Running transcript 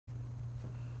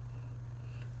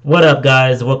What up,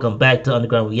 guys? Welcome back to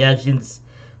Underground Reactions.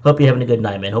 Hope you're having a good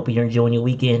night, man. Hope you're enjoying your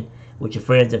weekend with your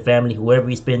friends and family, whoever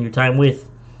you spend your time with.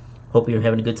 Hope you're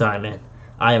having a good time, man.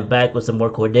 I am back with some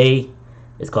more Cordae.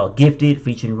 It's called Gifted,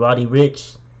 featuring Roddy,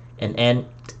 Ricch, and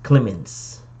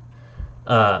Clemons.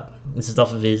 This is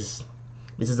off of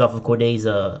Cordae's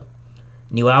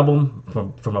new album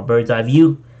from a bird's eye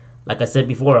view. Like I said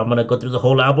before, I'm gonna go through the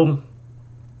whole album,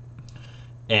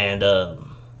 and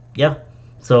yeah.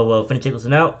 So finna check this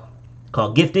one out.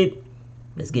 Called Gifted.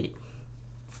 Let's get it.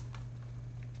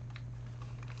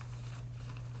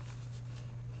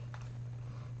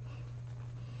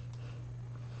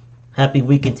 Happy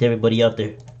weekend to everybody out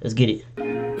there. Let's get it.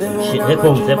 Shit,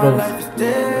 headphones.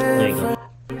 There you go.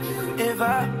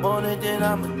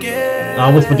 I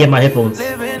always forget my headphones.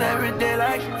 I'm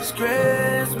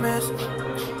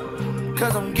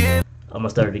gonna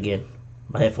start it again.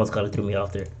 My headphones kind of threw me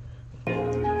off there.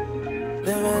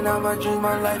 Living out my dreams,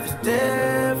 my life is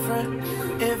different.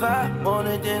 If I want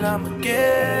it, then I'ma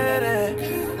get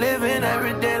it. Living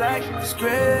every day like it's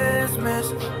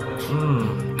Christmas.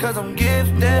 Cause I'm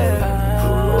gifted.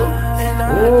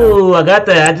 Ooh, I got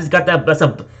that. I just got that.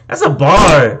 That's a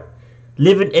bar.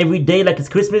 Living every day like it's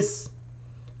Christmas.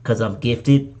 Cause I'm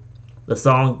gifted. The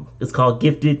song is called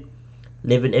Gifted.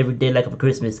 Living every day like it's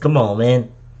Christmas. Come on,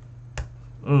 man.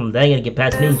 That ain't gonna get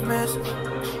past me.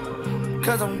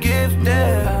 Cause I'm gifted,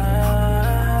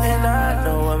 and I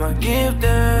know what my gift is,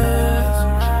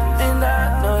 and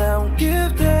I know that I'm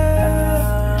gifted,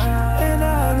 and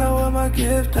I know what my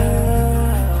gift is.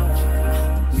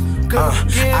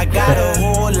 I got a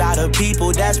whole lot of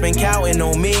people that's been counting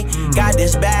on me. Got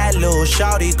this bad little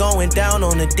shawty going down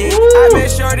on the dick. I met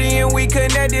shorty and we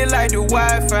connected like the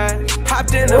Wi-Fi.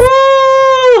 Hopped in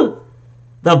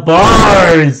the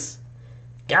bars.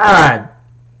 God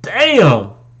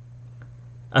damn.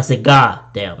 I said God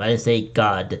damn. I didn't say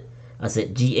God. I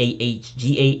said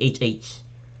G-A-H-G-A-H-H.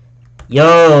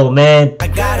 Yo, man. I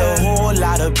got a whole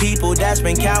lot of people that's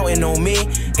been counting on me.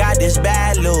 Got this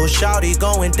bad little shawty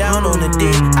going down on the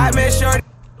dick. I met shorty.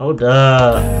 Hold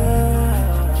up.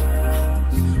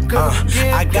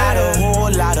 I got a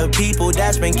whole lot of people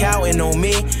that's been counting on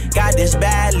me. Got this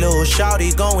bad little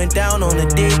shawty going down on the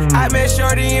dick. I met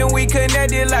shorty and we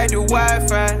connected like the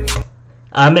Wi-Fi.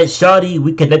 I met Shawty,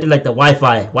 we connected like the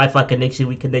Wi-Fi connection,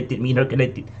 we connected, me and her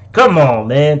connected. Come on,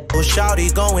 man.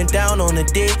 Shawty going down on the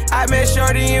dick. I met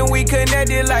Shawty and we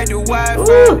connected like the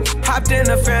Wi-Fi. Hopped in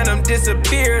the Phantom,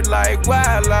 disappeared like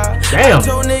wildlife. Damn. I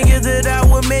told niggas that I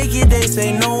would make it, they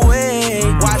say no way.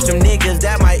 Watch them niggas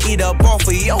that might eat up off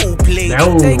of your plate.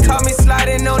 No. They caught me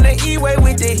sliding on the E-way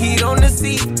with the heat on the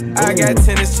seat. I got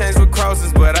tennis chains with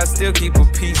crosses, but I still keep a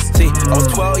piece. See, I was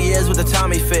 12 years with a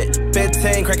Tommy fit,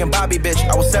 15 cracking Bobby bitch.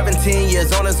 I was 17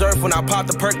 years on this earth when I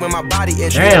popped the perk when my body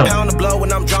itch. Damn. Pound the blow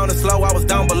when I'm drawn and slow. I was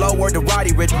down below, word to Roddy,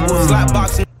 Ricch. Slap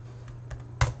boxing.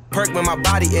 Perk when my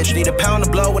body itch. Need a pound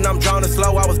of blow when I'm drawn and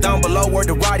slow. I was down below, word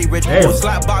to Roddy, Ricch.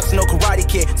 Slap boxing, no karate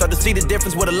kid. So to see the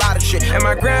difference with a lot of shit. And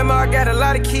my grandma got a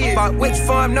lot of kids. Bought which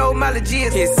farm, no mileage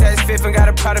is. His says fifth and got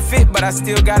a product fit, but I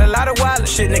still got a lot of wallet.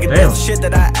 Shit, nigga, this is shit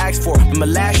that I asked for. In my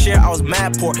last year, I was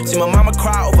mad poor. See my mama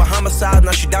cry over homicide.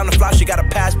 Now she down the fly, she got a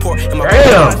passport. And my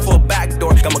grandma for a back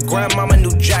door. Got my grandmama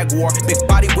new Jaguar. Big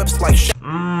body whips like shit.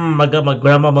 I got my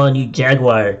grandmama a new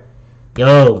Jaguar.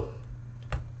 Yo.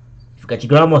 Got your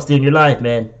grandma still in your life,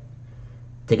 man.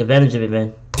 Take advantage of it,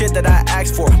 man. Shit that I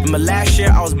asked for. In my last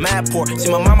year, I was mad poor. See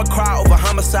my mama cry over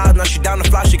homicide. Now she down the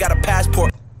fly, she got a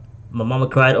passport. My mama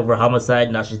cried over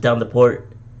homicide. Now she's down the port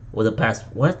with a pass.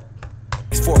 What?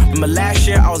 In my last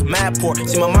year, I was mad poor.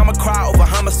 See my mama cry over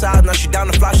homicide. Now she down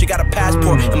the fly, she got a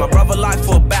passport. And my brother lied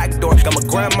for a back door. Got my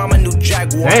grandmama new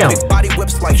Jaguar. Big body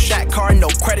whips like Shaq car, no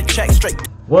credit check, straight.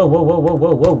 Whoa.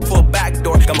 For a back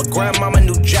door. Got my grandmama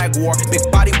new Jaguar. Big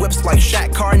body whips like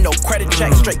Shaq car, no credit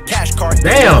check, straight cash card.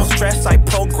 Damn. No stress, I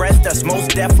progress. That's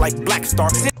most deaf like Black Star.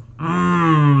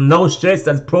 No stress,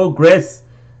 that's progress.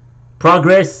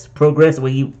 Progress.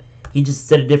 Well, he just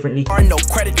said it differently. No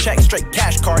credit check, straight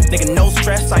cash card. Nigga, no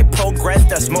stress, I progress.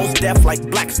 That's most deaf like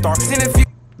Black Star.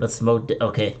 Let's smoke.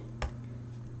 Okay.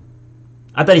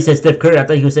 I thought he said Steph Curry. I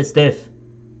thought he said Steph.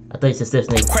 I thought he said Steph's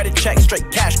name. Credit check,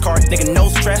 straight cash card. Nigga, no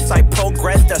stress, I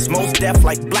progress. That's most deaf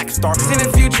like Black Star. In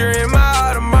the future in my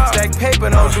Audemars. Stack paper,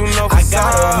 don't do no facade.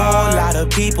 I got a whole lot of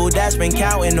people that's been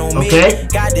counting on me.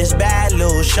 Got this bad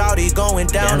little shawty going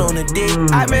down on the dick.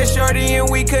 I met shorty and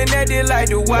we connected like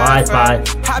the Wi-Fi.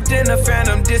 Hopped in the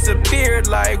Phantom, disappeared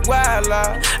like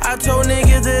wildlife. I told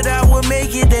niggas that I would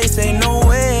make it, they say no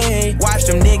way. Watch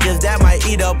them niggas that might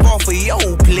eat up off of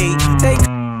your plate.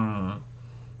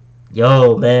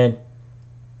 Yo, man.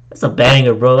 That's a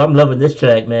banger, bro. I'm loving this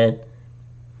track, man.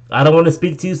 I don't want to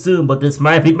speak too soon, but this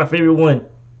might be my favorite one.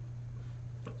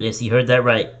 Yes, you heard that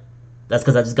right. That's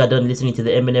because I just got done listening to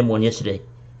the Eminem one yesterday.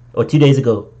 Or 2 days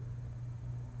ago.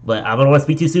 But I don't want to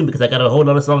speak too soon because I got a whole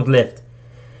lot of songs left.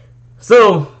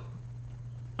 So,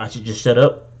 I should just shut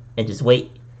up and just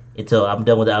wait until I'm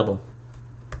done with the album.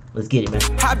 Let's get it, man.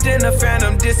 Hopped in the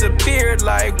Phantom, disappeared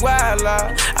like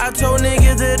wildlife. I told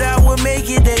niggas that I would make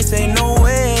it, they say no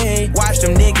way. Watch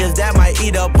them niggas that might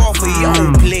eat up off of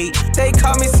your plate. They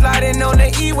caught me sliding on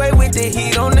the E-way with the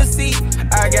heat on the seat.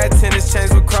 I got tennis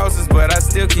chains with crosses, but I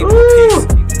still keep a piece.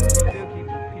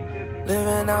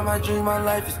 Living out my dream, my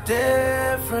life is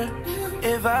different.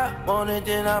 If I want it,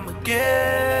 then I'ma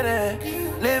get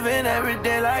it. Living every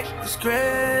day like it's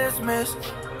Christmas.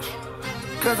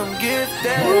 Cause I'm gifted.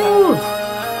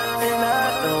 And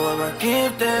I know I'm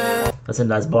gifted. That's a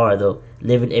nice bar though.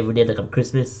 Living every day like I'm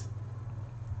Christmas.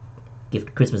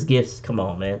 Gift Christmas gifts. Come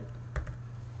on, man.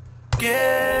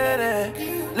 Get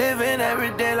it. Living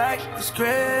every day like it's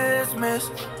Christmas.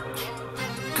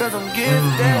 Cause I'm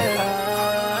gifted.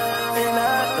 And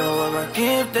I know I'm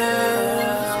gifted.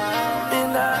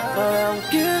 And I know I'm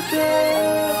gifted.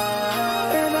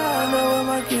 And I know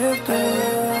I'm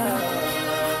gifted.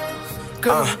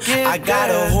 I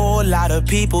got a whole lot of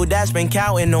people that's been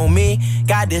counting on me.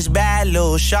 Got this bad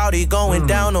little shawty going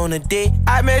down on a date.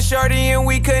 I met shorty and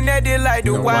we connected like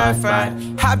the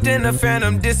Wi-Fi. Hopped in the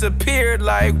Phantom, disappeared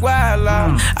like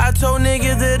wildlife. I told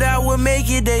niggas that I would make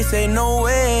it, they say no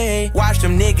way. Watch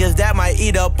them niggas that might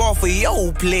eat up off of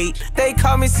your plate. They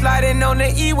caught me sliding on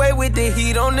the E-way with the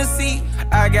heat on the seat.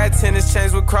 I got tennis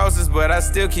chains with crosses, but I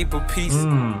still keep a piece.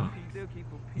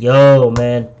 Yo,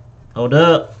 man. Hold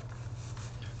up.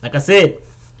 Like I said,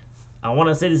 I want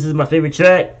to say this is my favorite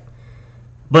track,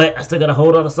 but I still got a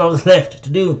whole lot of songs left to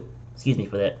do. Excuse me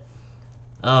for that.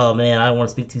 Oh man, I don't want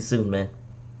to speak too soon, man.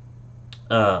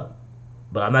 But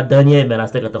I'm not done yet, man. I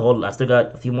still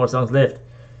got a few more songs left.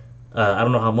 I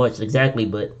don't know how much exactly,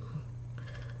 but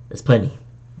there's plenty.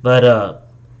 But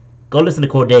go listen to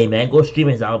Cordae, man. Go stream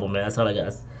his album, man. That's all I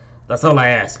got. That's all I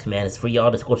ask, man. It's for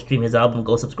y'all to go stream his album.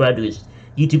 Go subscribe to his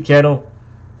YouTube channel.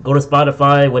 Go to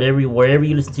Spotify, wherever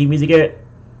you listen to your music at.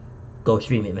 Go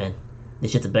stream it, man.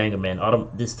 This shit's a banger, man.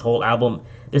 This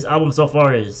album so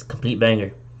far is a complete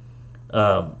banger.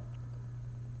 Roddy,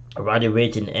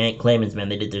 Ricch, and Clemons, man,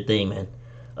 they did their thing, man.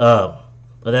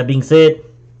 With that being said,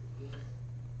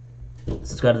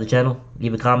 subscribe to the channel,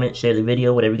 leave a comment, share the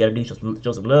video, whatever you gotta do, show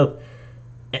some love.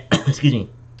 Excuse me.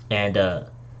 And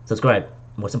subscribe.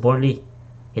 Most importantly,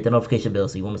 hit the notification bell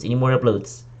so you won't miss any more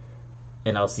uploads.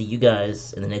 And I'll see you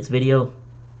guys in the next video.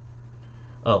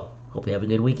 Oh, hope you have a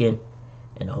good weekend.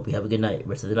 And I hope you have a good night.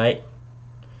 Rest of the night.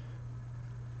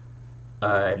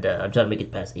 And I'm trying to make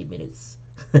it past 8 minutes.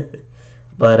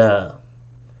 But,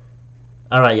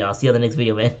 alright, y'all. See you on the next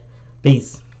video, man.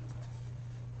 Peace.